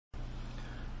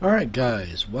Alright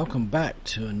guys, welcome back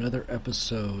to another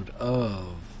episode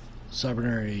of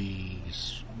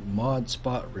Cybernary's mod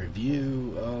spot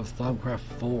review of Thaumcraft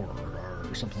 4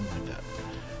 or something like that.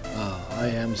 I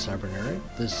am Cybernary.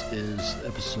 This is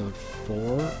episode 4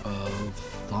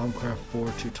 of Thaumcraft 4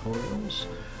 tutorials.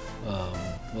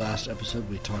 Last episode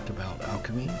we talked about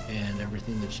alchemy and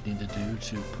everything that you need to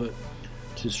do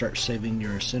to start saving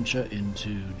your Essentia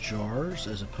into jars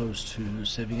as opposed to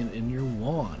saving it in your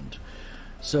wand.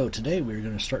 So today we're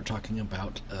going to start talking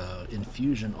about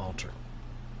infusion altar,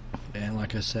 and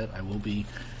like I said, I will be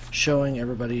showing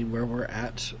everybody where we're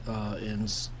at in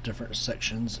different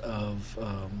sections of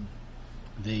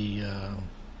the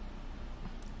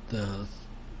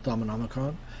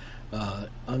Thaumaturgy.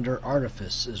 Under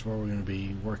Artifice is where we're going to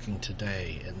be working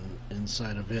today, and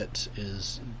inside of it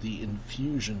is the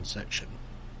infusion section.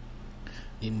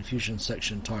 The infusion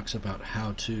section talks about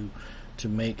how to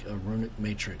make a runic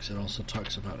matrix. It also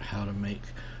talks about how to make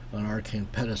an arcane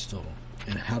pedestal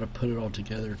and how to put it all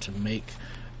together to make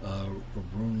a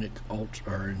runic altar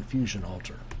or infusion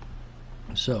altar.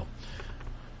 So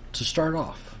to start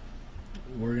off,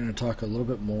 we're going to talk a little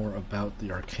bit more about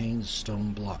the arcane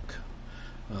stone block.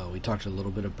 We talked a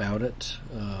little bit about it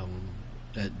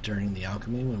during the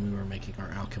alchemy when we were making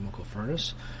our alchemical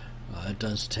furnace. It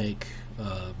does take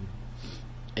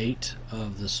 8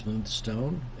 of the smooth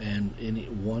stone and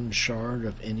one shard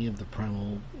of any of the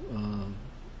primal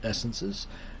essences,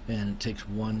 and it takes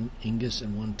 1 ingus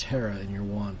and 1 terra in your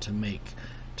wand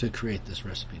to create this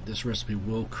recipe. This recipe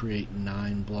will create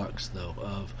 9 blocks though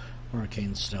of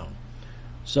arcane stone.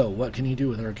 So what can you do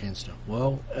with arcane stone?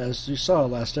 Well, as you saw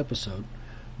last episode,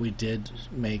 we did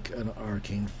make an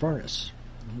arcane furnace.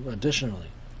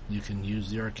 Additionally, you can use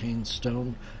the arcane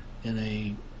stone in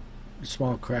a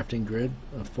small crafting grid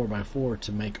of 4x4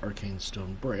 to make arcane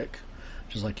stone brick,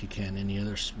 just like you can any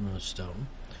other smooth stone.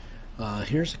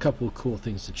 Here's a couple of cool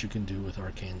things that you can do with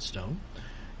arcane stone.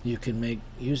 You can make,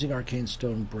 using arcane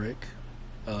stone brick,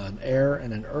 an air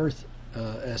and an earth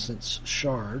essence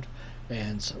shard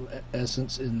and some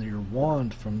essence in your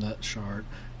wand from that shard.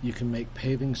 You can make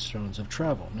paving stones of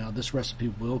travel. Now this recipe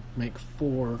will make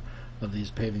 4 of these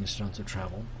paving stones of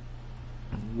travel.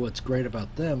 What's great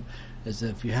about them is that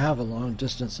if you have a long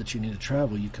distance that you need to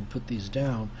travel, you can put these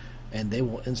down and they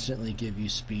will instantly give you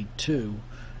speed 2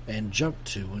 and jump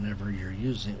 2 whenever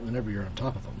you're on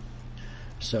top of them.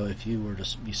 So if you were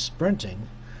to be sprinting,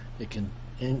 it can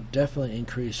definitely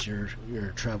increase your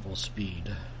travel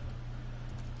speed.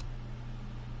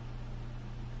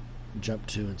 Jump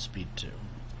 2 and speed 2.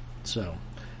 So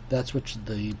that's what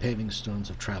the paving stones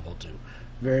of travel do.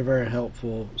 Very, very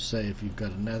helpful, say if you've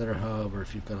got a nether hub or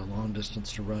if you've got a long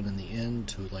distance to run in the end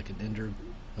to like an ender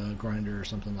grinder or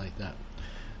something like that.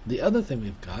 The other thing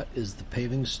we've got is the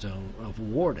paving stone of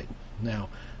warding. Now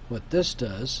what this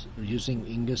does, using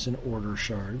ingus and order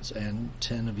shards and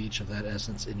 10 of each of that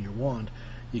essence in your wand,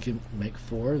 you can make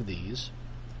 4 of these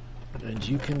and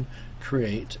you can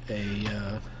create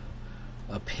a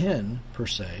pin per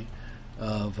se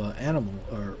of animal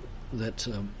or that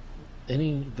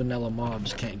any vanilla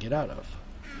mobs can't get out of.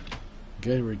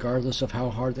 Okay, regardless of how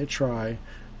hard they try,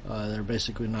 they're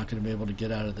basically not going to be able to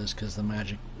get out of this because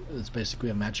it's basically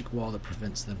a magic wall that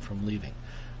prevents them from leaving.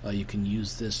 You can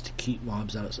use this to keep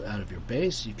mobs out of your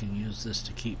base. You can use this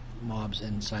to keep mobs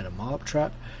inside a mob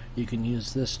trap. You can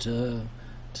use this to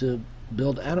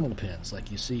build animal pens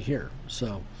like you see here.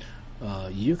 So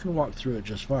you can walk through it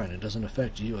just fine. It doesn't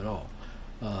affect you at all.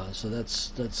 So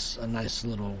that's a nice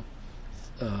little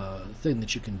thing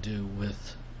that you can do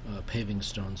with paving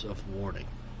stones of warding.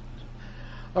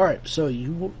 Alright, so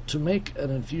to make an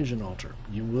infusion altar,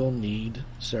 you will need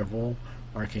several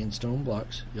arcane stone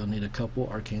blocks. You'll need a couple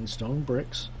arcane stone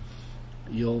bricks.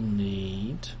 You'll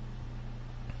need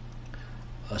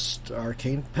a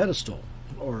arcane pedestal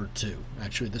or 2.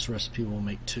 Actually, this recipe will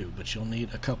make 2, but you'll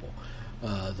need a couple.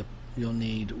 You'll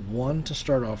need 1 to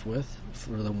start off with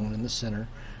for the one in the center,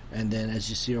 and then as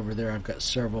you see over there, I've got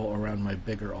several around my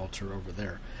bigger altar over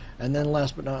there. And then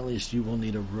last but not least, you will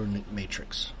need a runic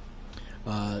matrix.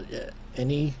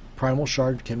 Any primal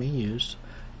shard can be used,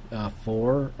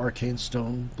 4 arcane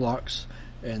stone blocks,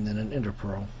 and then an ender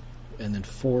pearl, and then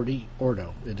 40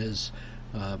 ordo. It is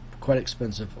quite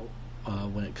expensive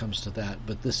when it comes to that,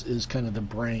 but this is kind of the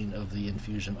brain of the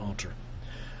infusion altar.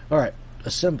 Alright,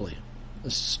 assembly.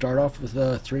 Let's start off with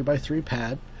a 3x3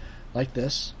 pad like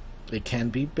this. It can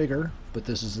be bigger, but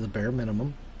this is the bare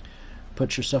minimum.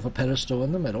 Put yourself a pedestal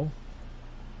in the middle.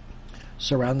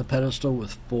 Surround the pedestal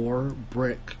with 4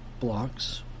 brick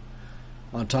blocks.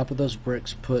 On top of those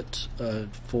bricks, put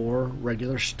 4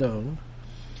 regular stone,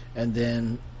 and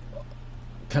then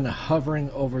kind of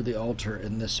hovering over the altar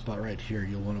in this spot right here,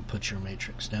 you'll want to put your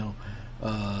matrix. Now,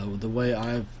 the way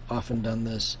I've often done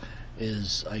this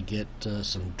is I get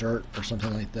some dirt or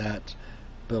something like that,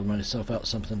 build myself out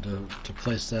something to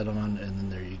place that on, and then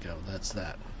there you go. That's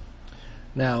that.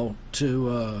 Now,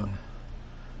 to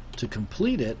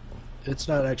complete it, it's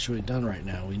not actually done right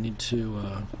now. We need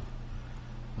to,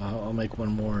 I'll make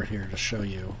one more here to show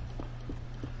you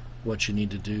what you need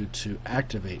to do to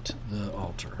activate the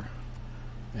altar.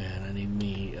 And I need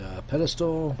me a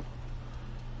pedestal,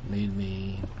 need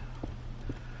me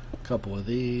a couple of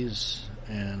these,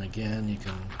 and again, you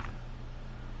can,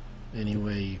 any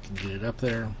way you can get it up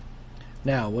there.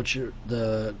 Now,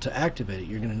 to activate it,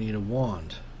 you're going to need a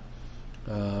wand.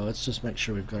 Let's just make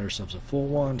sure we've got ourselves a full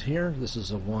wand here. This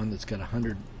is a wand that's got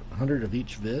 100 of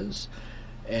each viz,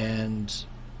 and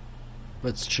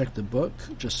let's check the book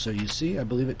just so you see. I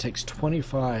believe it takes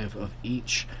 25 of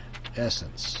each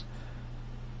essence.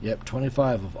 Yep,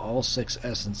 25 of all 6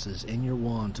 essences in your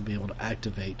wand to be able to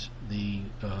activate the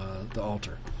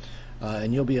altar.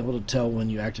 And you'll be able to tell when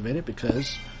you activate it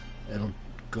because it'll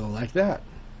go like that.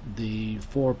 The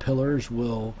 4 pillars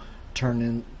will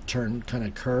turn kind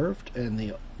of curved, and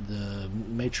the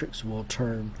matrix will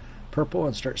turn purple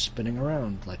and start spinning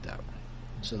around like that.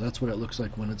 So that's what it looks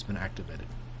like when it's been activated.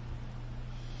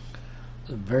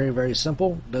 Very, very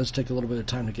simple. It does take a little bit of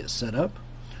time to get set up,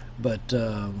 but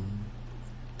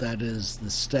that is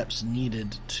the steps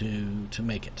needed to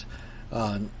make it.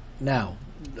 Now,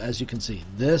 as you can see,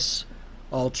 this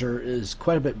altar is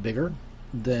quite a bit bigger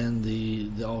than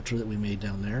the altar that we made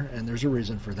down there, and there's a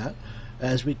reason for that.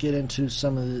 As we get into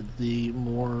some of the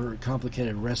more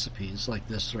complicated recipes like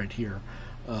this right here,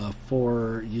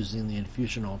 for using the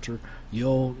infusion altar,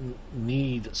 you'll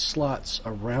need slots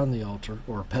around the altar,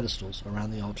 or pedestals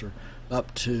around the altar,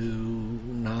 up to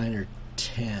 9 or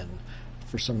 10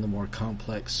 for some of the more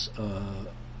complex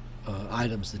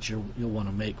items that you'll want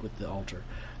to make with the altar.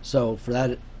 So for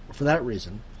that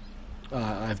reason,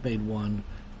 I've made one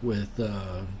with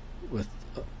well,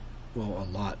 a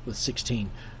lot, with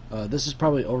 16. This is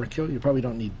probably overkill. You probably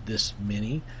don't need this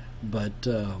many, but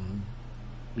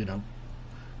you know,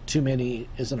 too many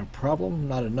isn't a problem.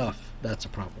 Not enough, that's a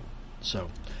problem. So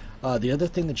the other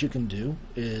thing that you can do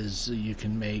is you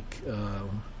can make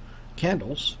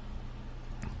candles,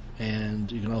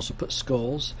 and you can also put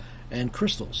skulls and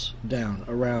crystals down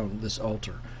around this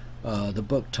altar. The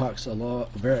book talks a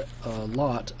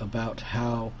lot about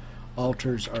how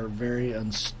altars are very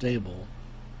unstable.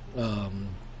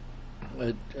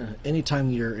 Anytime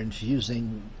you're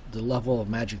infusing the level of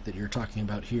magic that you're talking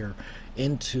about here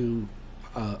into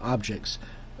objects,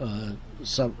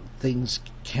 some things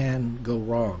can go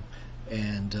wrong,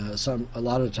 and a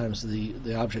lot of times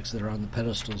the objects that are on the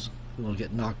pedestals will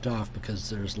get knocked off because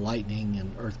there's lightning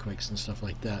and earthquakes and stuff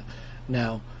like that.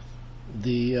 Now,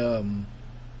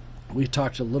 we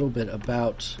talked a little bit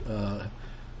about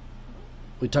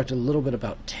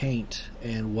taint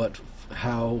and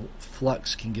how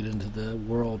flux can get into the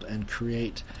world and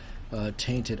create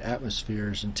tainted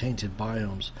atmospheres and tainted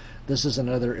biomes. This is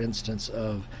another instance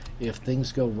of if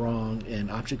things go wrong and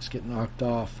objects get knocked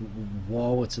off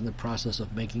while it's in the process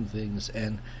of making things,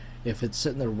 and if it's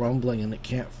sitting there rumbling and it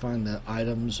can't find the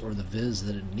items or the viz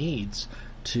that it needs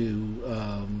to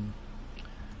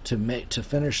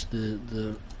finish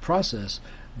the process,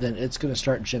 then it's going to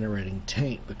start generating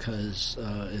taint because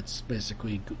it's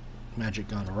basically magic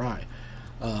gone awry.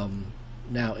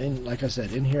 Now, like I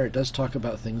said, in here it does talk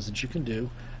about things that you can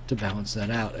do to balance that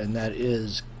out, and that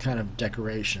is kind of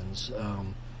decorations.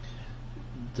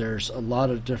 There's a lot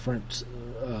of different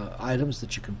items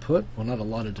that you can put. Well, not a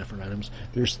lot of different items.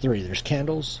 There's 3. There's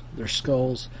candles, there's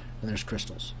skulls, and there's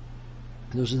crystals.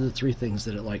 Those are the 3 things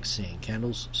that it likes seeing: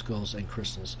 candles, skulls, and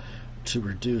crystals, to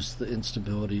reduce the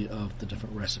instability of the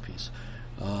different recipes.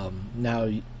 Now,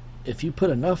 if you put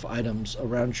enough items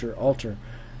around your altar,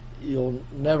 you'll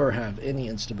never have any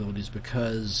instabilities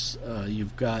because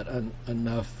you've got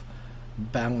enough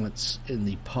balance in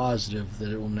the positive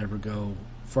that it will never go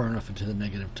far enough into the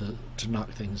negative to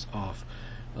knock things off.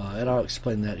 And I'll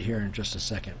explain that here in just a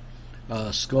second.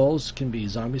 Skulls can be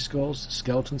zombie skulls,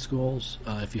 skeleton skulls.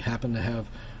 If you happen to have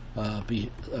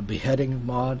a beheading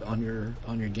mod on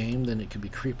your game, then it could be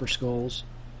creeper skulls,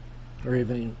 or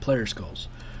even player skulls.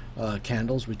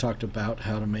 Candles, we talked about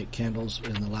how to make candles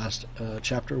in the last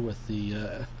chapter with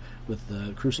the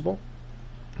crucible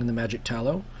and the magic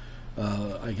tallow.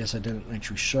 I guess I didn't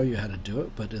actually show you how to do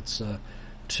it, but it's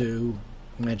 2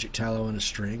 magic tallow and a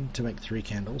string to make 3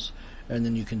 candles, and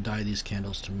then you can dye these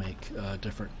candles to make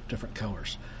different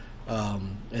colors.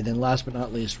 And then last but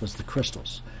not least was the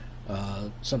crystals.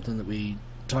 Something that we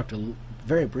talked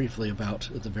very briefly about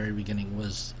at the very beginning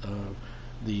was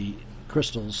the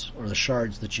crystals or the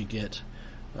shards that you get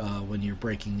when you're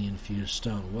breaking the infused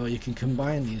stone. Well, you can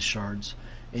combine these shards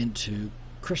into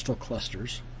crystal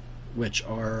clusters, which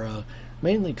are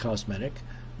mainly cosmetic,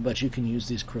 but you can use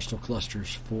these crystal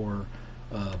clusters for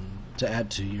to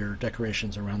add to your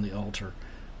decorations around the altar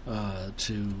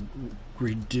to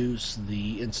reduce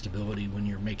the instability when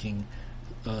you're making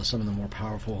some of the more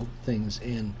powerful things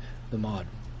in the mod.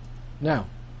 Now,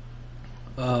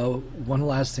 one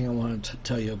last thing I wanted to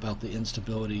tell you about the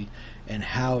instability and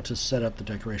how to set up the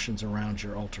decorations around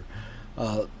your altar.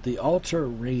 The altar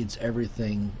reads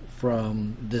everything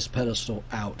from this pedestal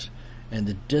out, and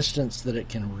the distance that it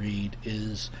can read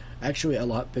is actually a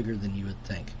lot bigger than you would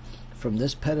think. From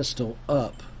this pedestal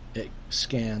up, it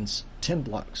scans 10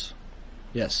 blocks.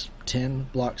 Yes, 10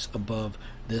 blocks above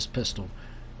this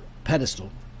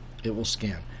pedestal, it will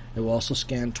scan. It will also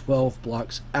scan 12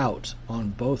 blocks out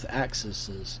on both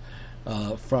axes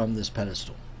from this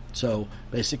pedestal. So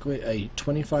basically a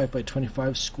 25 by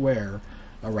 25 square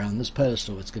around this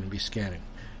pedestal it's going to be scanning.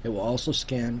 It will also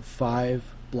scan 5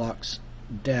 blocks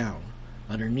down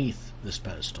underneath this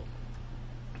pedestal.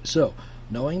 So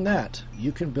knowing that,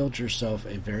 you can build yourself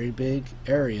a very big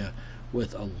area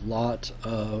with a lot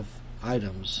of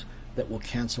items that will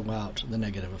cancel out the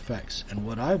negative effects. And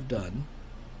what I've done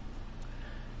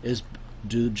is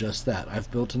do just that. I've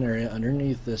built an area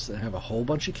underneath this that have a whole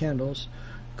bunch of candles,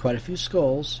 quite a few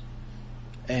skulls,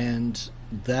 and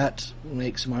that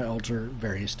makes my altar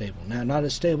very stable. Now, not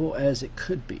as stable as it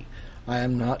could be. I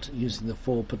am not using the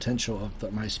full potential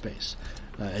of my space.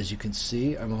 As you can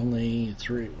see, I'm only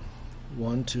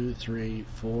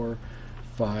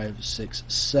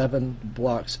 7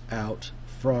 blocks out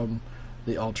from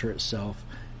the altar itself,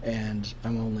 and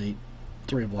I'm only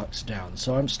 3 blocks down.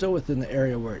 So I'm still within the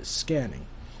area where it's scanning.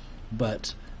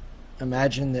 But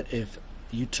imagine that if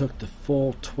you took the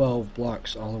full 12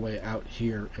 blocks all the way out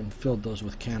here and filled those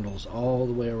with candles all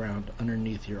the way around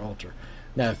underneath your altar.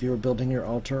 Now, if you were building your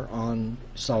altar on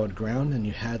solid ground and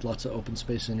you had lots of open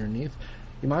space underneath,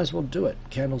 you might as well do it.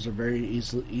 Candles are very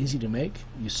easy to make.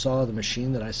 You saw the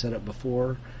machine that I set up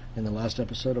before in the last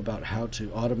episode about how to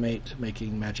automate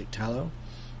making magic tallow,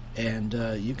 and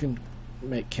you can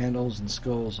make candles and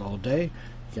skulls all day.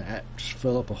 You can just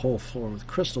fill up a whole floor with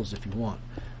crystals if you want,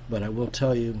 but I will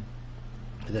tell you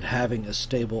that having a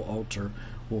stable altar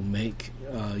will make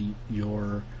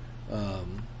your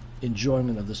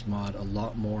enjoyment of this mod a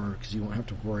lot more, because you won't have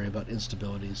to worry about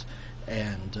instabilities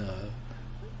and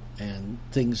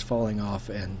things falling off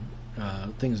and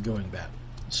things going bad.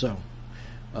 So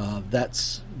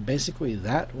that's basically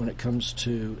that when it comes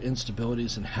to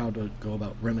instabilities and how to go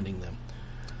about remedying them.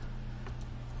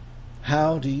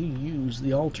 How do you use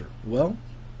the altar? Well,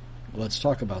 let's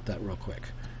talk about that real quick.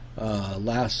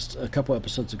 A couple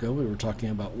episodes ago we were talking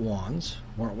about wands,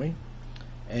 weren't we?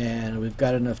 And we've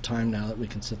got enough time now that we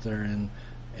can sit there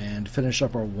and finish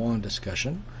up our wand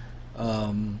discussion.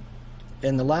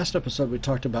 In the last episode we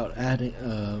talked about adding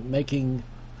making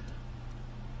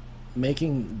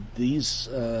these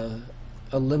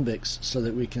alembics so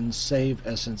that we can save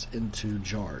essence into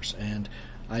jars, and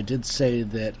I did say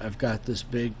that I've got this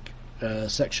big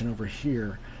section over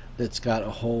here that's got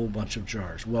a whole bunch of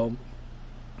jars. Well,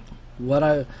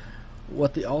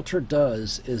 what the altar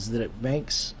does is that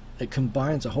it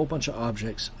combines a whole bunch of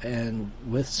objects, and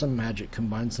with some magic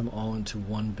combines them all into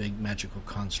one big magical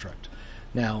construct.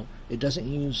 Now, it doesn't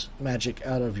use magic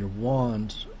out of your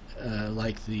wand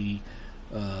like the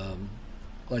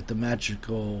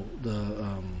magical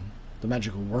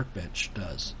workbench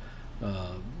does,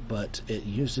 but it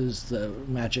uses the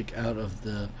magic out of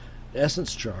the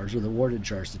essence jars or the warded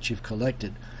jars that you've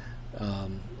collected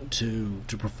to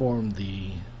perform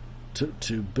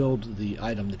to build the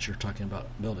item that you're talking about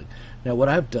building. Now, what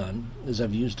I've done is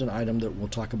I've used an item that we'll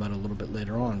talk about a little bit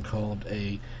later on called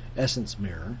a essence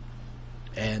mirror,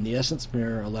 and the essence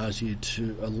mirror allows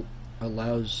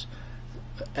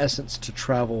essence to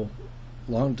travel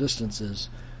long distances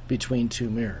between two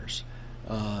mirrors,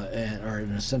 or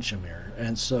an Essentia mirror.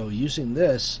 And so using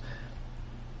this,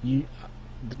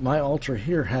 my altar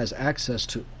here has access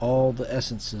to all the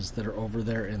essences that are over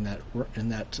there in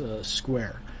that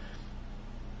square.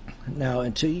 Now,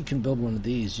 until you can build one of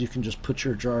these, you can just put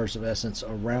your jars of essence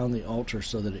around the altar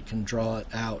so that it can draw it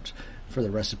out for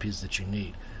the recipes that you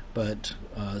need. But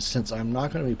since I'm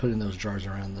not going to be putting those jars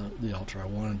around the altar, I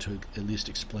wanted to at least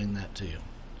explain that to you.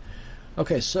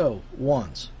 Okay, so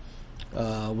wands.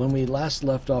 When we last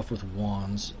left off with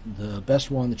wands, the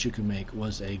best wand that you could make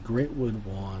was a great wood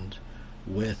wand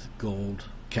with gold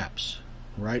caps,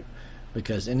 right?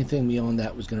 Because anything beyond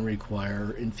that was going to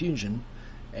require infusion,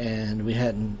 and you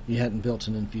hadn't built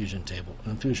an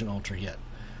infusion altar yet.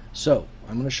 So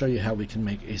I'm going to show you how we can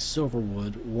make a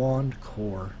silverwood wand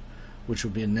core, which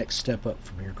would be a next step up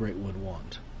from your great wood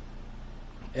wand.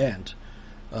 And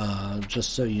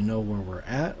just so you know where we're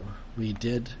at, we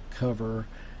did cover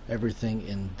everything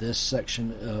in this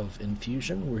section of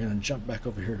infusion. We're going to jump back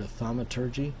over here to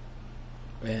thaumaturgy,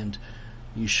 and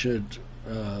you should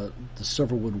the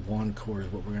silverwood wand core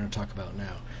is what we're going to talk about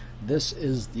now. This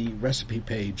is the recipe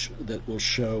page that will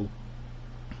show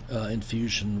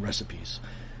infusion recipes.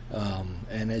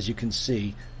 And as you can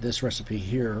see, this recipe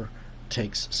here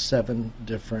takes 7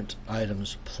 different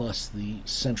items plus the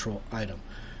central item.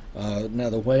 Now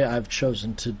the way I've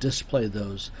chosen to display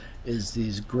those is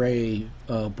these gray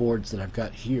boards that I've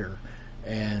got here,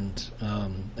 and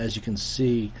as you can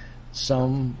see,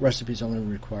 some recipes only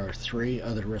require 3,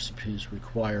 other recipes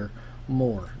require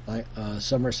more.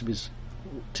 Some recipes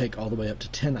take all the way up to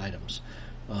 10 items.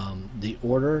 The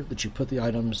order that you put the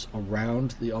items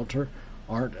around the altar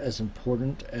aren't as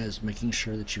important as making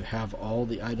sure that you have all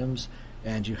the items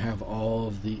and you have all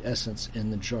of the essence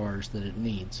in the jars that it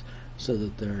needs, so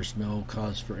that there's no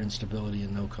cause for instability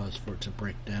and no cause for it to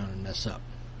break down and mess up.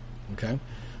 Okay,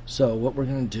 so what we're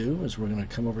going to do is we're going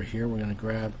to come over here, we're going to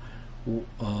grab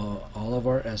all of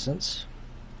our essence,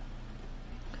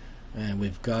 and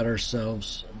we've got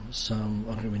ourselves some,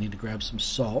 okay, we need to grab some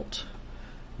salt,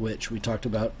 which we talked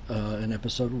about in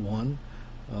episode 1.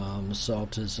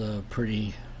 Salt is a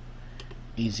pretty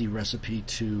easy recipe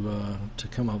to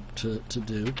come up to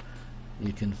do.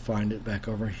 You can find it back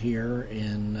over here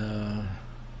in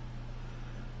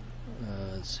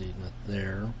let's see, not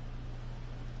there,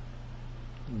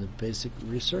 in the basic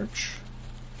research.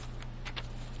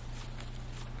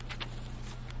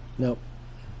 Nope.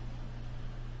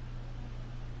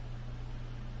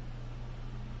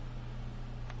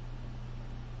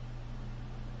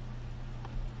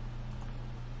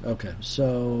 Okay,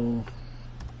 so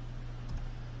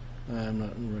I'm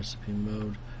not in recipe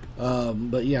mode,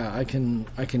 but yeah, I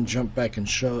can jump back and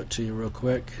show it to you real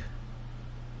quick.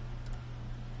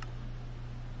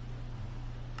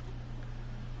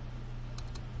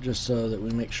 Just so that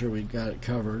we make sure we got it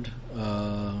covered,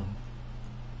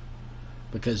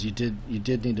 because you did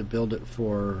need to build it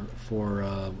for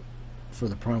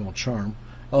the primal charm.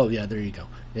 Oh yeah, there you go.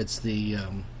 It's the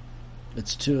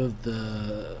it's 2 of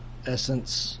the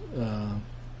essence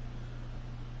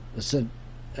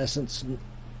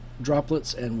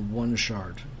droplets and 1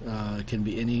 shard. It can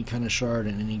be any kind of shard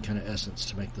and any kind of essence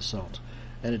to make the salt,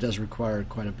 and it does require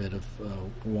quite a bit of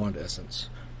wand essence.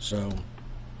 So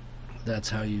that's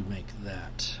how you make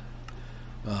that.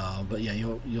 But yeah,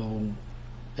 you'll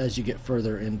as you get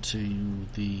further into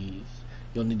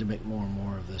you'll need to make more and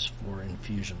more of this for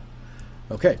infusion.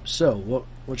 Okay, so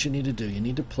what you need to do, you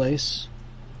need to place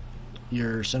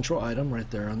your central item right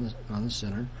there on the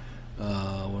center.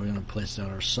 We're going to place down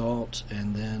our salt,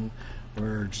 and then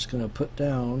we're just going to put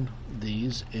down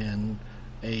these in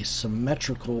a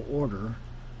symmetrical order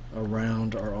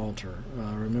around our altar.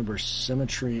 Remember,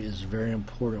 symmetry is very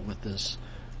important with this,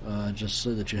 just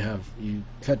so that you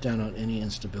cut down on any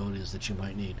instabilities that you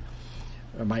might need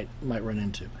or might run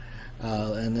into.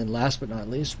 And then last but not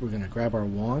least, we're going to grab our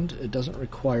wand. It doesn't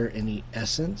require any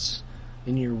essence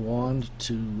in your wand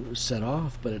to set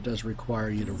off, but it does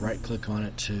require you to right click on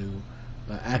it to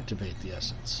activate the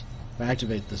essence,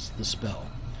 activate the spell.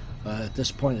 At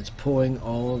this point, it's pulling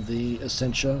all of the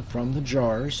Essentia from the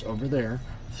jars over there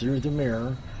through the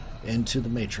mirror into the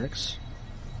matrix,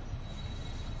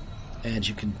 and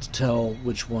you can tell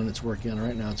which one it's working on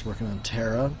right now. It's working on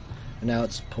Terra, and now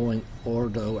it's pulling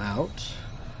Ordo out,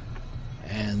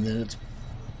 and then it's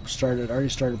already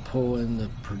started pulling the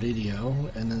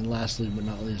Perdidio, and then lastly but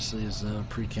not least is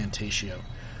Precantatio.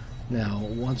 Now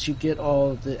once you get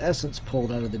all of the essence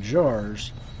pulled out of the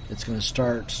jars, it's going to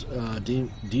start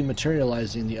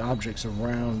dematerializing the objects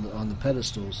around on the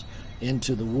pedestals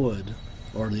into the wood,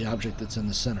 or the object that's in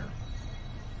the center.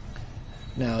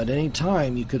 Now at any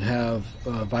time you could have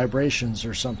vibrations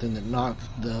or something that knock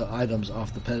the items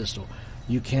off the pedestal.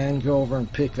 You can go over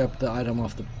and pick up the item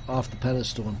off the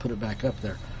pedestal and put it back up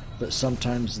there, but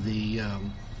sometimes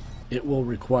it will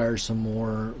require some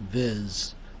more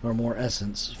viz or more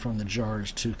essence from the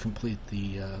jars to complete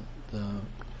the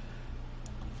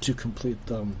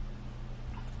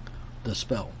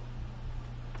spell.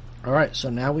 Alright, so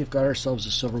now we've got ourselves a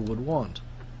silverwood wand,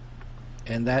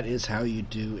 and that is how you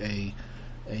do a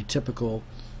typical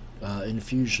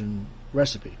infusion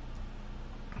recipe.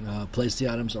 Place the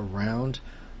items around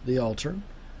the altar,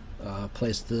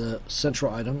 place the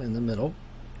central item in the middle,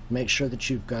 Make sure that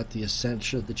you've got the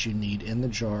Essentia that you need in the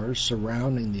jars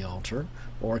surrounding the altar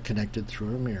or connected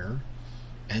through a mirror.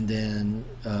 And then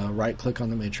right click on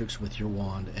the matrix with your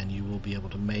wand and you will be able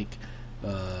to make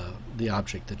the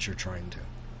object that you're trying to.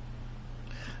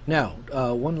 Now,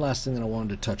 one last thing that I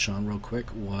wanted to touch on real quick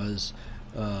was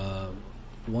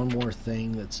one more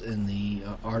thing that's in the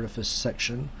artifice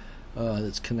section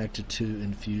that's connected to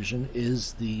infusion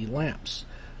is the lamps.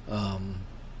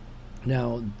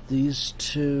 Now, these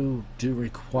two do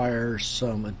require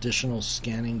some additional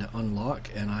scanning to unlock,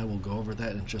 and I will go over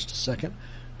that in just a second.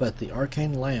 But the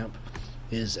arcane lamp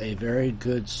is a very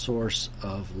good source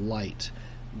of light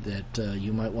that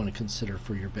you might want to consider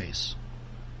for your base.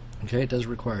 Okay, it does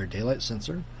require a daylight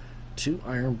sensor, 2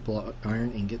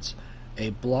 iron ingots,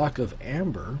 a block of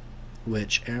amber,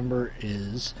 which amber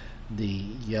is the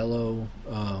yellow.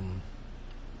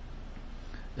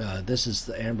 This is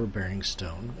the amber bearing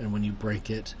stone, and when you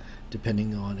break it,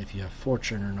 depending on if you have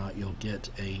fortune or not, you'll get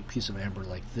a piece of amber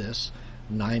like this.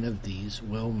 9 of these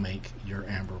will make your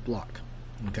amber block.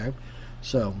 Okay,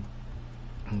 so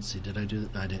let's see, did I do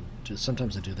that? I didn't.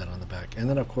 Sometimes I do that on the back. And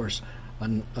then of course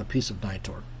a piece of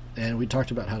nitor, and we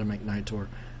talked about how to make nitor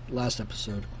last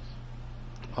episode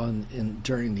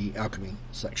during the alchemy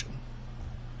section.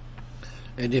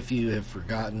 And if you have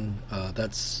forgotten,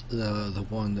 that's the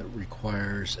one that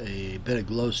requires a bit of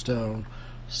glowstone,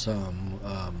 some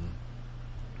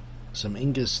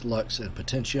ingus, lux, and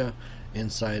potentia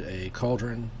inside a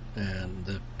cauldron, and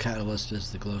the catalyst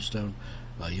is the glowstone.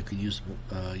 You can use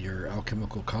your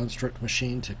alchemical construct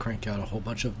machine to crank out a whole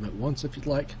bunch of them at once if you'd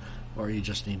like, or you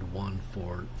just need one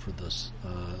for this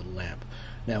lamp.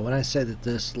 Now, when I say that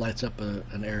this lights up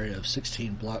an area of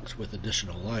 16 blocks with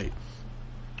additional light,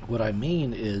 what I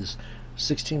mean is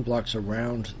 16 blocks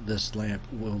around this lamp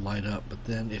will light up, but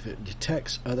then if it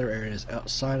detects other areas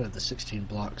outside of the 16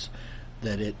 blocks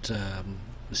that it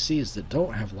sees that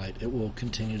don't have light, it will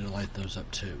continue to light those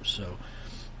up too. So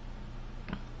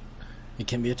it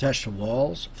can be attached to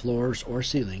walls, floors, or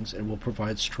ceilings and will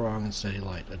provide strong and steady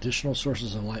light. Additional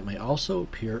sources of light may also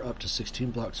appear up to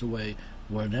 16 blocks away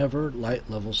whenever light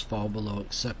levels fall below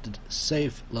accepted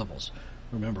safe levels.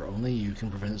 Remember, only you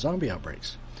can prevent zombie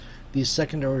outbreaks. These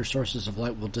secondary sources of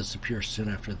light will disappear soon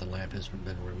after the lamp has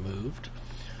been removed.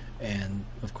 And,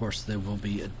 of course, there will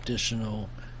be additional...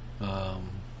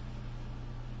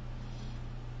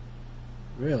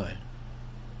 Really?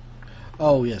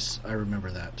 Oh, yes, I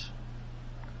remember that.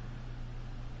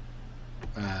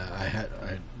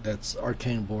 That's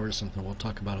arcane board, something we'll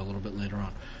talk about a little bit later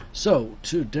on. So,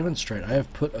 to demonstrate, I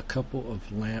have put a couple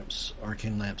of lamps,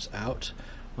 arcane lamps, out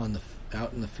in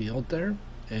the field there,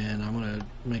 and I'm going to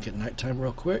make it nighttime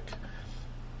real quick.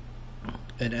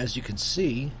 And as you can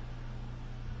see,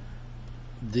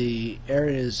 the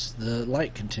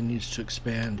light continues to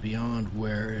expand beyond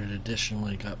where it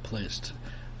additionally got placed.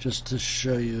 Just to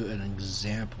show you an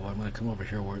example, I'm going to come over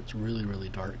here where it's really, really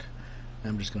dark.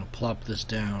 I'm just going to plop this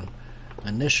down.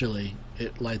 Initially,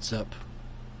 it lights up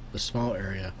a small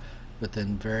area, but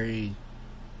then very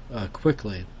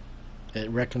quickly, it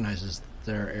recognizes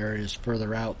there are areas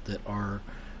further out that are,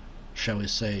 shall we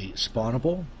say,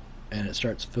 spawnable, and it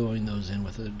starts filling those in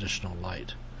with additional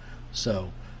light.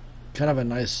 So, kind of a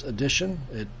nice addition.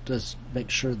 It does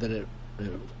make sure that it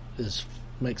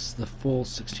makes the full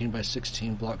 16 by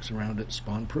 16 blocks around it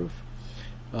spawn proof,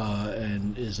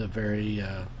 and is a very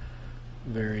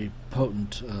very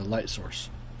potent light source.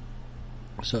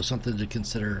 So something to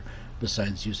consider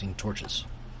besides using torches.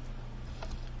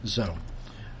 So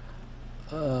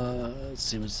let's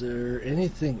see, was there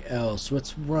anything else?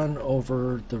 Let's run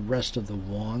over the rest of the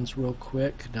wands real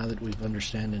quick now that we've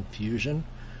understand infusion.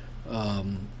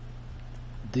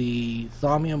 The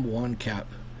Thaumium wand cap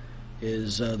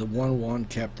is the one wand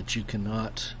cap that you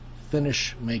cannot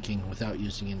finish making without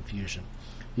using infusion.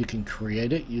 You can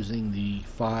create it using the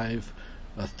 5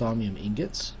 Thaumium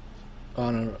ingots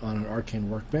on an arcane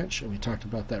workbench, and we talked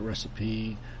about that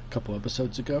recipe a couple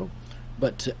episodes ago.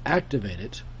 But to activate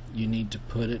it, you need to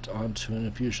put it onto an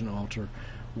infusion altar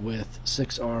with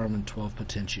 6 arm and 12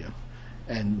 potentia,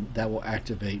 and that will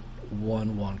activate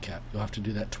one wand cap. You'll have to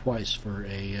do that twice for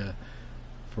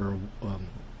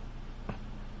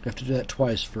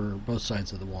both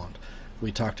sides of the wand.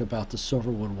 We talked about the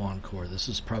Silverwood wand core. This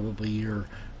is probably your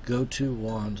go-to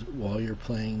wand while you're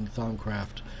playing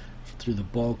Thaumcraft through the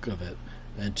bulk of it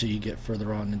until you get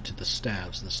further on into the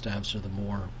staves. The staves are the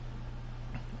more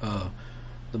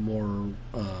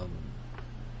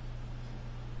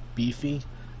beefy,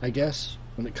 I guess,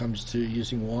 when it comes to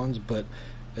using wands. But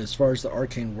as far as the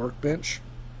arcane workbench,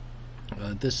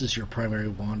 this is your primary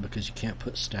wand because you can't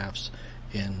put staffs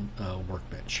in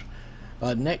workbench.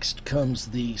 Next comes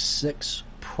the 6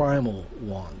 primal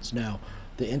wands. Now,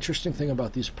 the interesting thing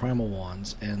about these primal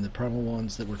wands, and the primal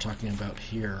wands that we're talking about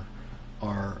here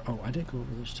are... Oh, I didn't go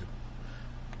over those two.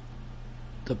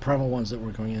 The primal ones that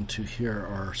we're going into here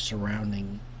are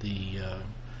surrounding the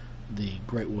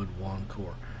Greatwood wand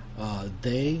core.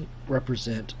 They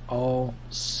represent all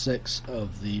 6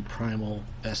 of the primal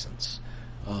essence.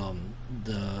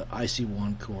 The icy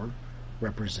wand core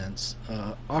represents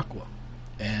aqua,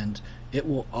 and it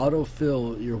will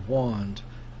autofill your wand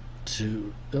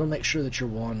to... It'll make sure that your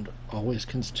wand always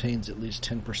contains at least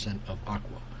 10% of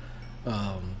aqua.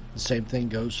 The same thing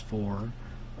goes for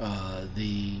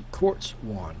the quartz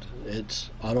wand. It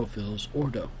autofills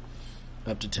ordo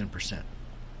up to 10%.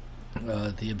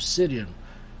 The obsidian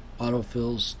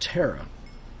autofills terra.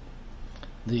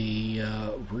 The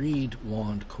reed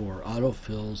wand core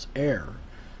autofills air.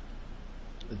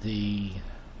 The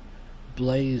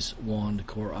blaze wand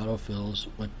core autofills,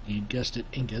 what you guessed it,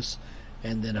 Ingus.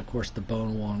 And then of course the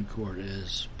bone wand core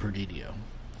is Perdidio.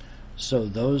 So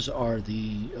those are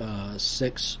the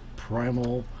 6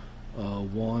 primal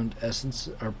wand essence,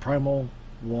 or primal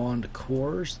wand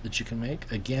cores that you can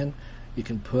make. Again, you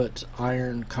can put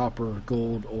iron, copper,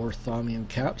 gold, or thaumium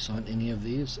caps on any of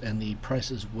these, and the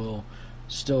prices will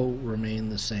still remain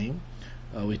the same.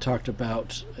 We talked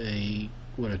about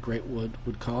what a great wood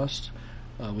would cost.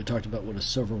 We talked about what a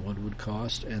silver wood would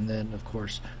cost, and then of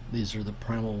course these are the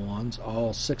primal wands.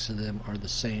 All 6 of them are the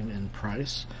same in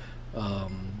price,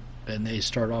 and they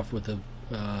start off with a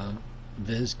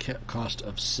Viz cost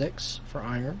of 6 for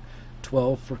iron,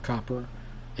 12 for copper,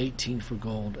 18 for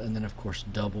gold, and then of course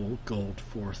double gold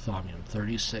for thaumium.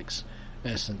 36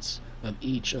 essence of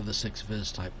each of the 6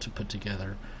 Viz type to put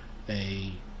together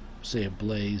a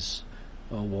blaze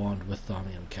wand with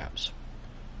thaumium caps.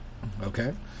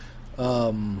 Okay.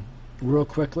 Real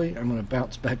quickly, I'm going to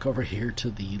bounce back over here to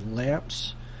the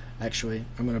lamps. Actually,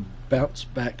 I'm going to bounce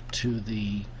back to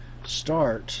the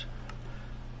start,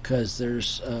 because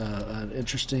there's an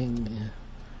interesting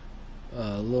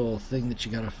little thing that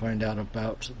you got to find out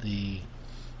about the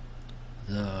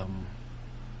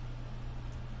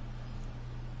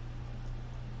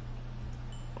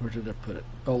where did I put it?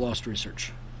 Oh, lost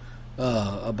research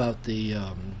about the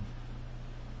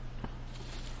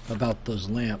about those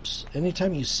lamps.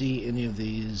 Anytime you see any of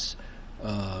these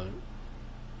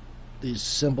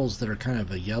symbols that are kind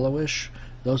of a yellowish,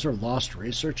 those are lost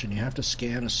research, and you have to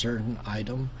scan a certain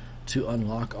item to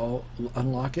unlock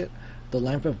it. The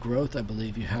lamp of growth, I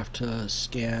believe you have to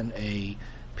scan a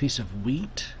piece of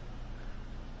wheat,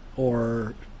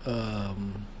 or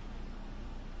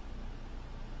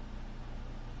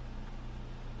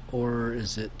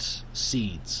is it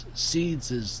seeds?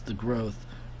 Seeds is the growth.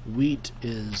 Wheat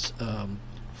is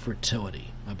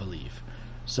fertility, I believe.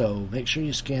 So make sure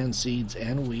you scan seeds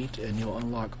and wheat, and you'll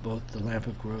unlock both the lamp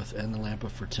of growth and the lamp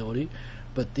of fertility.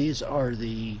 But these are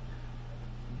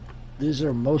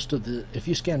most of the... If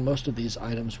you scan most of these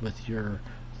items with your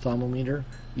thermometer,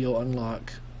 you'll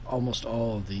unlock almost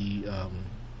all of the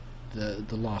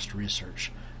lost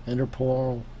research.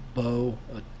 Enderpearl, bow,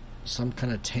 some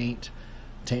kind of taint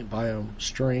biome,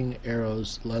 string,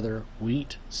 arrows, leather,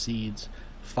 wheat, seeds,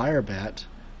 firebat,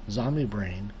 zombie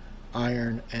brain,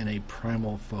 iron, and a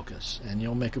primal focus. And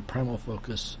you'll make a primal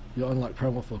focus. You'll unlock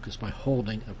primal focus by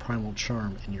holding a primal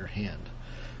charm in your hand.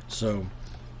 So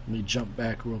let me jump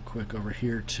back real quick over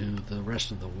here to the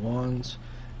rest of the wands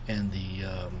and the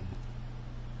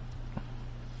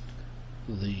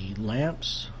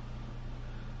lamps.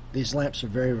 These lamps are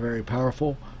very, very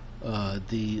powerful.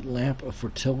 The lamp of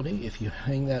fertility, if you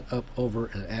hang that up over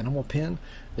an animal pen,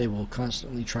 they will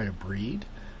constantly try to breed.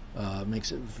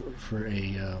 Makes it for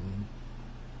a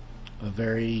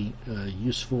very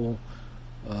useful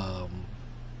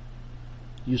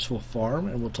farm,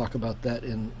 and we'll talk about that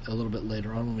in a little bit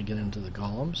later on when we get into the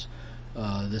golems.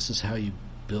 This is how you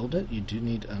build it. You do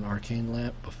need an arcane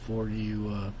lamp before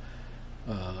you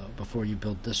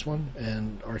build this one,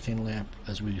 and arcane lamp,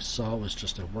 as we saw, was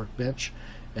just a workbench,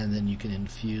 and then you can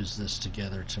infuse this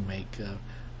together to make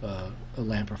a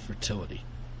lamp of fertility.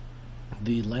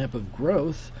 The lamp of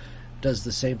growth does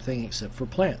the same thing except for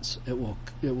plants. It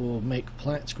will make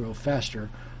plants grow faster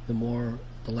the more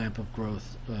the lamp of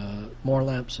growth, more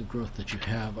lamps of growth that you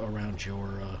have around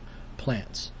your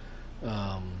plants.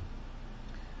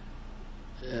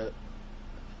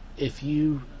 If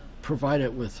you provide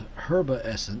it with herba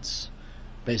essence,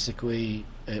 basically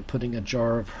putting a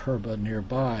jar of herba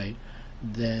nearby,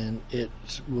 then it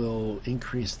will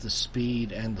increase the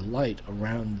speed and the light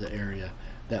around the area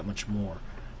that much more.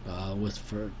 With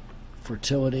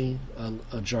fertility,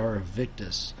 a jar of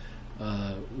victus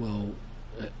will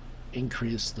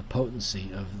increase the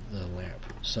potency of the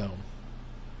lamp. So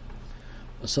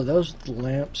those are the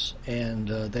lamps, and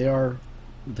they are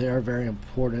very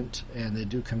important, and they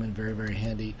do come in very, very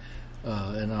handy.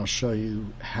 And I'll show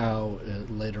you how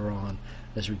later on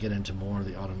as we get into more of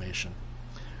the automation.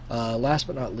 Last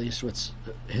but not least, let's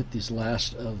hit these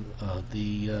last of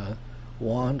the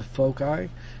wand foci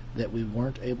that we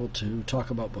weren't able to talk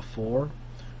about before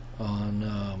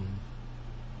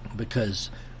because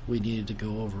we needed to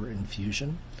go over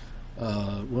infusion.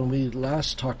 When we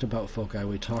last talked about foci,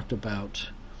 we talked about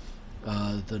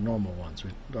the normal ones,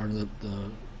 or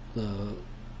the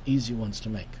easy ones to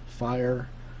make: fire,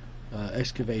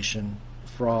 excavation,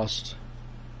 frost,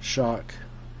 shock,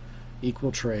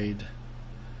 equal trade,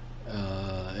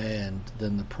 and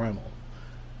then the primal.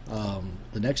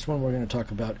 The next one we're going to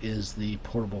talk about is the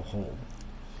portable hole.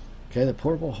 Okay, the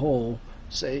portable hole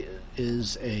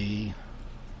is a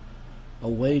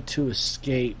way to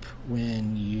escape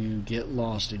when you get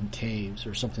lost in caves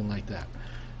or something like that.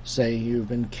 Say you've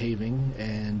been caving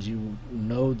and you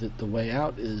know that the way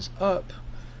out is up.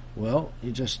 Well,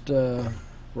 you just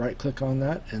right click on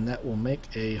that, and that will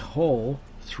make a hole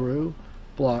through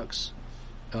blocks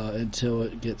until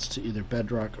it gets to either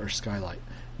bedrock or skylight.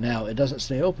 Now, it doesn't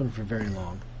stay open for very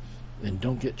long, and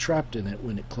don't get trapped in it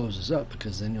when it closes up,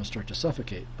 because then you'll start to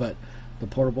suffocate. But the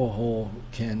portable hole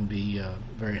can be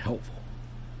very helpful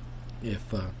if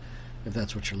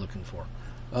that's what you're looking for.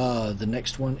 The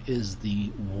next one is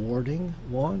the warding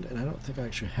wand, and I don't think I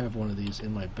actually have one of these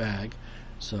in my bag,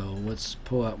 so let's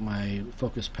pull out my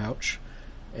focus pouch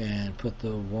and put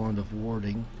the wand of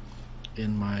warding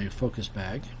in my focus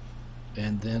bag,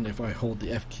 and then if I hold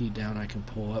the F key down, I can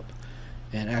pull up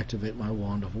and activate my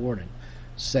wand of warding.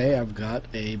 Say I've got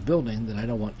a building that I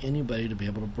don't want anybody to be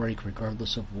able to break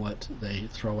regardless of what they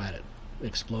throw at it,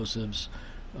 explosives,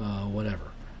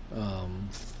 whatever.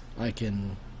 I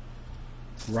can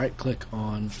right click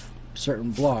on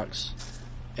certain blocks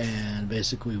and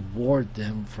basically ward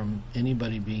them from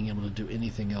anybody being able to do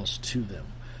anything else to them.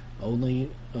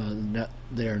 Only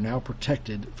they are now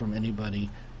protected from anybody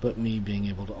but me being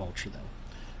able to alter them.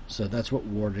 So that's what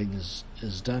warding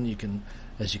is done. You can,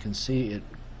 as you can see, it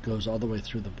goes all the way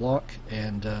through the block,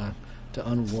 and to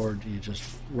unward you just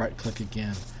right click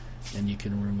again and you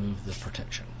can remove the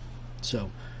protection.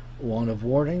 So wand of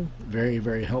warding, very,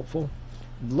 very helpful.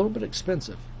 A little bit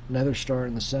expensive. Nether star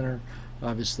in the center,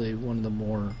 obviously one of the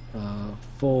more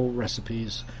full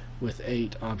recipes with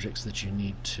 8 objects that you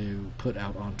need to put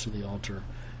out onto the altar,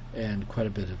 and quite a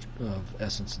bit of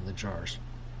essence in the jars.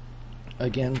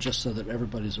 Again, just so that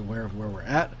everybody's aware of where we're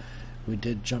at, we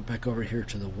did jump back over here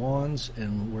to the wands,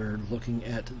 and we're looking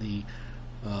at the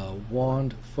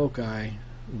wand foci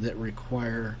that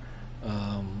require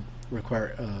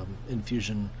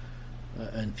infusion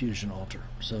altar.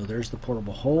 So there's the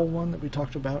portable hole one that we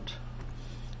talked about,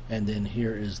 and then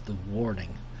here is the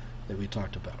warding that we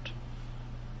talked about.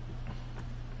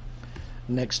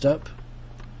 Next up,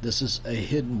 this is a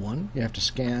hidden one. You have to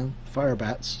scan fire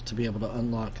bats to be able to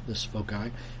unlock this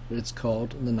foci, but it's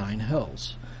called the 9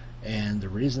 hells. And the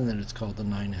reason that it's called the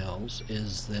 9 hells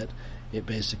is that it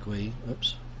basically,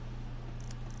 oops,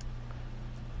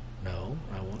 no,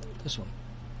 I want this one.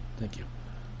 Thank you.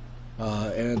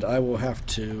 And I will have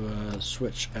to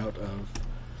switch out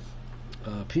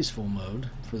of peaceful mode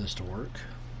for this to work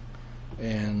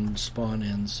and spawn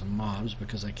in some mobs,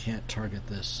 because I can't target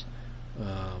this.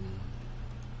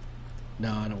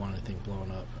 No, I don't want anything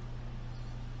blowing up.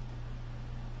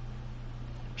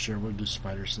 Sure, we'll do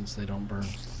spiders since they don't burn.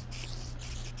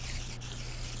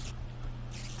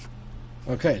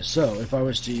 Okay, so if I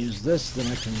was to use this, then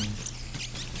I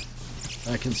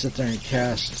can sit there and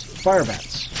cast fire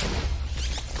bats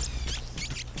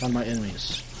on my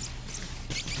enemies.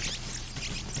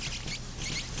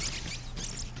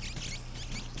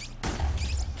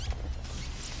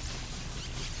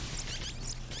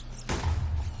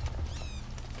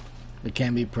 It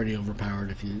can be pretty overpowered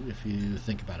if you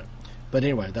think about it. But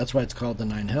anyway, that's why it's called the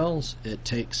 9 hells. It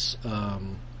takes,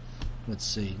 let's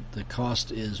see, the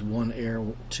cost is 1 air,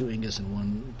 2 ingus, and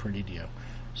 1 predidio.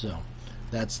 So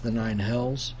that's the 9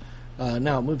 hells.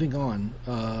 Now moving on,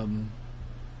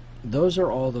 those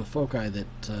are all the foci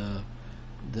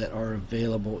that are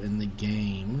available in the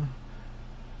game.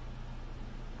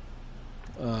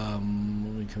 Let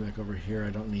me come back over here.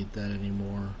 I don't need that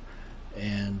anymore,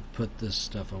 and put this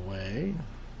stuff away.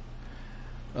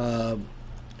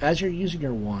 As you're using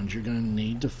your wands, you're going to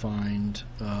need to find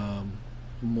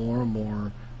more and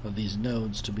more of these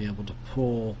nodes to be able to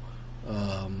pull.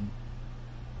 I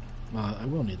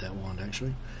will need that wand,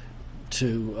 actually,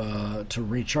 to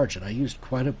recharge it. I used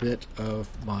quite a bit of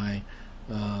my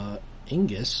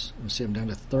ingus. You see I'm down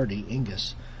to 30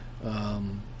 ingus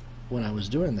when I was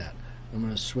doing that. I'm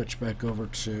going to switch back over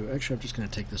to, actually I'm just going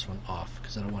to take this one off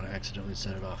because I don't want to accidentally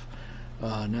set it off.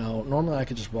 Now normally I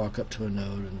could just walk up to a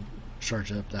node and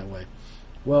charge it up that way.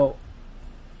 Well,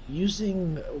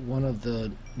 using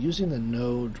the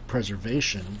node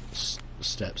preservation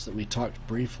steps that we talked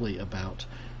briefly about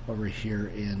over here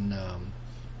in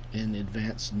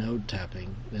advanced node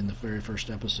tapping in the very first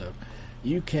episode,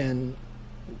 you can,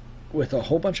 with a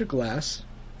whole bunch of glass,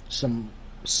 some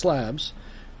slabs,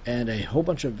 and a whole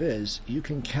bunch of viz, you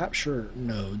can capture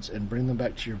nodes and bring them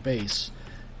back to your base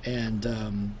and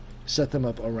set them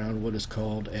up around what is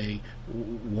called a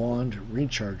wand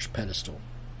recharge pedestal.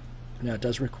 Now it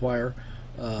does require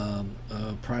a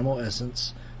primal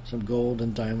essence, some gold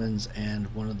and diamonds,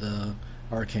 and one of the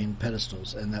arcane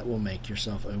pedestals, and that will make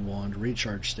yourself a wand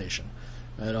recharge station.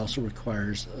 It also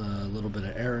requires a little bit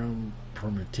of arum,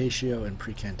 permutatio, and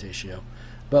precantatio.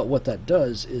 But what that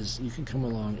does is you can come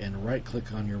along and right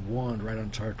click on your wand right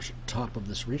on top of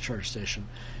this recharge station,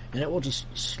 and it will just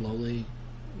slowly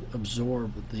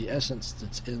absorb the essence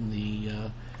that's in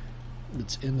the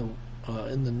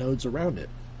nodes around it.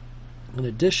 In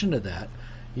addition to that,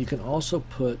 you can also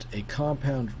put a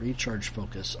compound recharge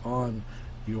focus on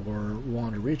your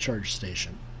wand recharge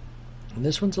station, and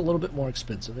this one's a little bit more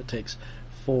expensive. It takes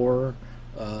four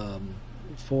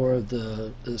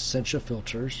the Essentia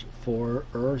filters, 4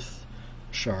 earth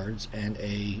shards, and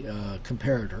a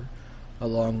comparator,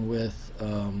 along with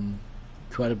a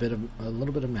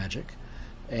little bit of magic.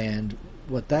 And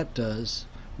what that does,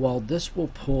 while this will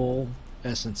pull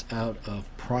essence out of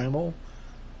primal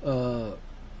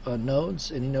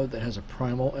nodes, any node that has a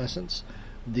primal essence,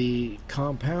 the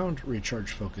compound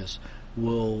recharge focus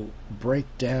will break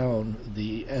down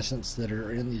the essence that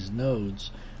are in these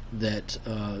nodes that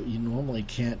you normally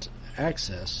can't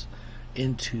access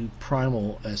into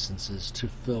primal essences to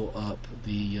fill up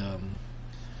the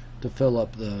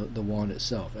wand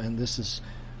itself. And this is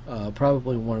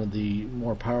probably one of the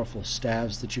more powerful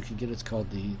staves that you can get. It's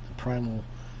called the primal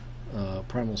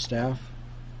staff,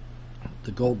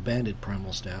 the gold banded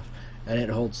primal staff, and it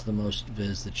holds the most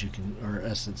viz that you can, or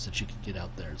essence that you can get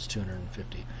out there. It's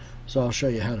 250. So I'll show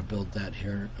you how to build that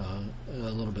here a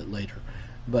little bit later.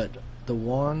 But the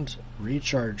wand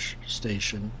recharge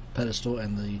station pedestal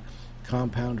and the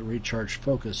compound recharge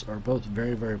focus are both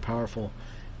very, very powerful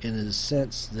in the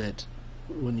sense that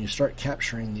when you start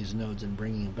capturing these nodes and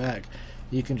bringing them back,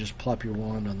 you can just plop your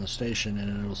wand on the station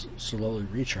and it'll slowly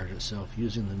recharge itself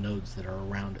using the nodes that are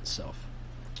around itself.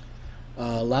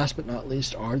 Last but not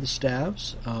least are the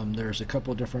staves. There's a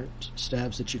couple of different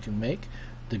staves that you can make.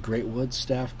 The Great Wood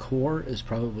Staff Core is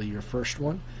probably your first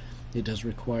one. It does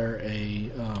require a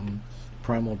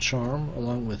primal charm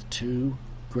along with 2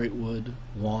 Great Wood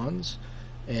wands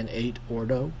and 8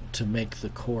 ordo to make the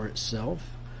core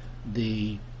itself.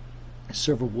 The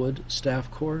Silverwood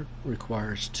Staff Core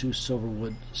requires 2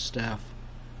 Silverwood staff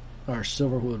or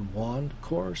Silverwood wand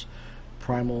cores,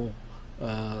 primal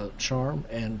charm,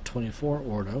 and 24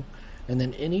 ordo. And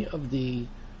then any of the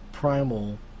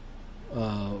primal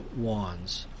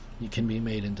wands you can be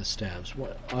made into staves.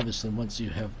 Obviously, once you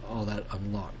have all that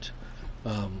unlocked.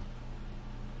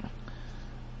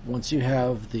 Once you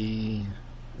have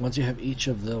each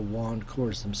of the wand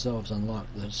cores themselves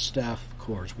unlocked, the staff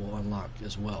cores will unlock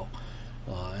as well,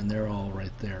 and they're all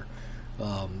right there.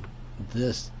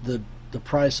 The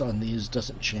price on these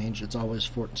doesn't change. It's always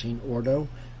 14 ordo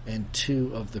and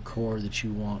 2 of the core that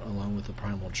you want along with the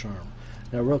primal charm.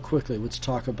 Now real quickly, let's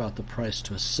talk about the price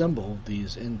to assemble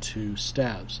these into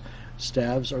staves.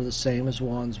 Staves are the same as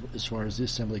wands as far as the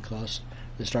assembly cost.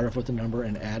 They start off with a number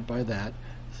and add by that.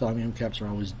 Thaumium caps are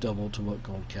always double to what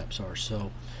gold caps are.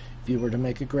 So if you were to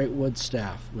make a Great Wood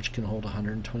Staff, which can hold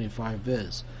 125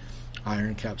 viz,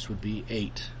 iron caps would be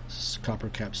 8, copper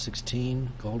caps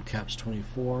 16, gold caps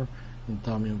 24, and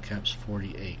thaumium caps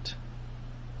 48.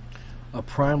 A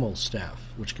primal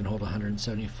staff, which can hold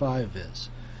 175 viz,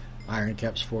 iron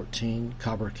caps 14,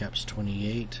 copper caps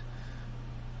 28,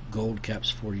 gold caps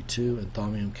 42, and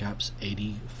thaumium caps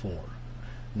 84.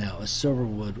 Now a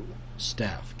silverwood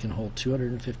staff can hold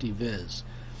 250 viz,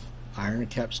 iron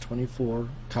caps 24,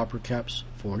 copper caps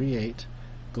 48,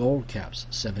 gold caps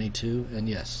 72, and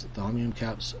yes, thaumium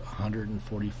caps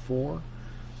 144.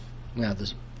 Now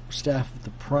this staff with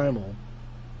the primal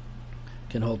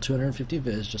can hold 250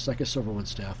 viz, just like a silverwood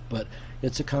staff, but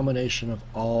it's a combination of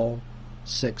all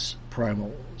 6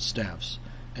 primal staffs,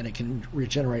 and it can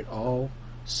regenerate all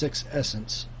 6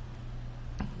 essence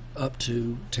up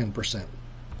to 10%.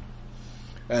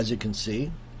 As you can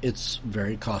see, it's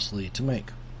very costly to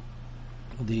make.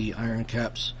 The iron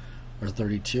caps are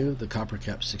 32, the copper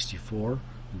caps 64,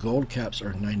 gold caps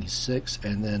are 96,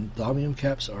 and then thaumium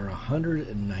caps are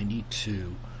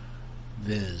 192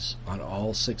 viz on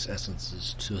all 6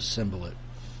 essences to assemble it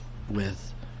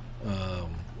with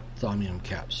thaumium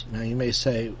caps. Now you may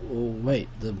say, well, wait,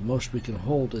 the most we can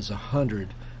hold is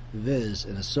 100 viz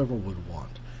in a silverwood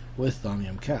wand with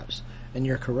thaumium caps, and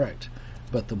you're correct,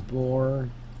 but the more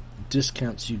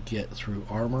discounts you get through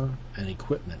armor and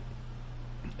equipment,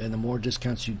 and the more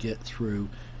discounts you get through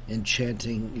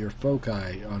enchanting your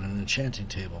foci on an enchanting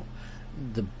table,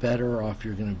 the better off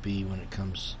you're going to be when it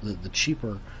comes, the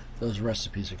cheaper those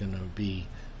recipes are going to be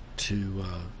to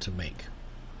make.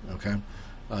 Okay,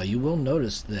 you will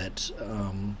notice that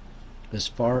as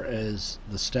far as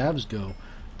the staves go,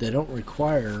 they don't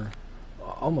require,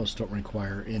 almost don't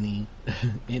require any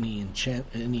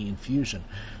any infusion.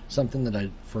 Something that I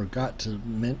forgot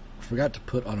to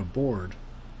put on a board,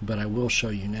 but I will show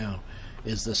you now,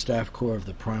 is the staff core of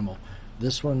the primal.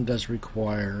 This one does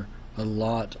require a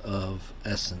lot of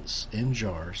essence in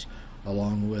jars,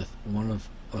 along with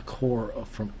a core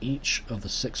from each of the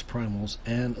 6 primals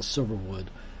and a silverwood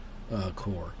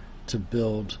core to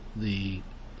build the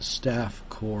staff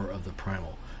core of the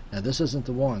primal. Now this isn't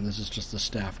the one, this is just the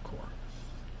staff core.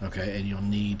 Okay, and you'll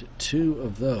need 2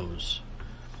 of those,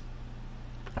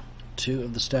 2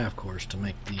 of the staff cores to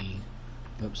make the,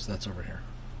 oops, that's over here.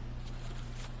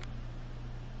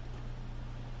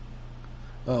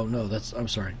 Oh no, that's, I'm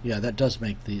sorry. Yeah, that does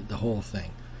make the whole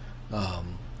thing.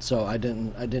 So I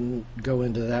didn't go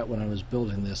into that when I was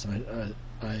building this, and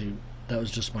I that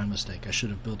was just my mistake. I should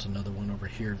have built another one over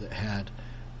here that had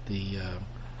the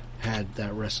had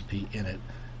that recipe in it,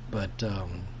 but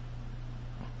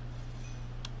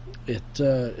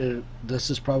this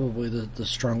is probably the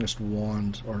strongest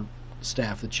wand or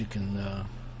staff that you can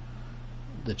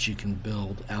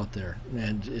build out there,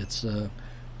 and it's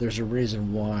there's a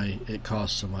reason why it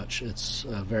costs so much. It's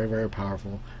very, very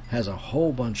powerful, has a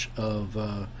whole bunch of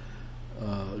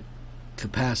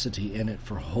capacity in it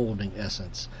for holding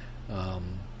essence,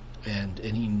 and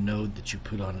any node that you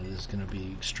put on it is going to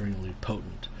be extremely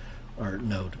potent, or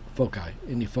foci,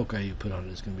 any foci you put on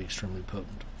it is going to be extremely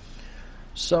potent.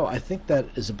 So I think that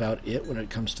is about it when it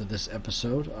comes to this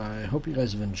episode. I hope you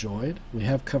guys have enjoyed. We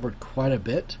have covered quite a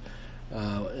bit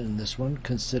in this one,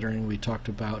 considering we talked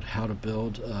about how to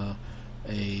build an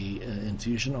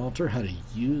infusion altar, how to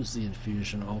use the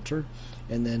infusion altar,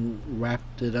 and then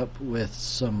wrapped it up with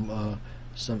some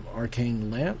arcane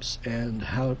lamps, and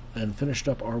finished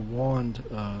up our wand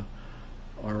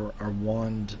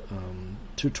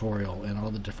tutorial and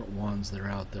all the different wands that are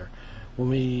out there. When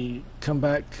we come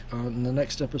back on the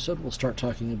next episode, we'll start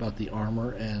talking about the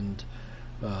armor and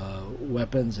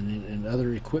weapons and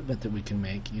other equipment that we can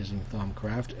make using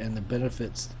Thaumcraft, and the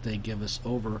benefits that they give us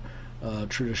over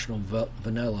traditional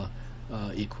vanilla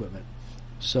equipment.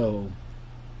 So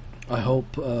I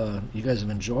hope you guys have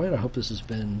enjoyed. I hope this has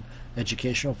been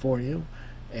educational for you,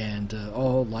 and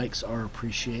all likes are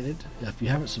appreciated. If you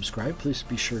haven't subscribed, please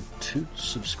be sure to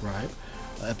subscribe.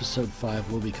 Episode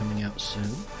 5 will be coming out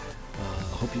soon.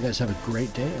 Hope you guys have a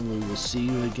great day, and we will see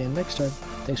you again next time.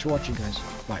 Thanks for watching, guys.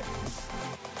 Bye.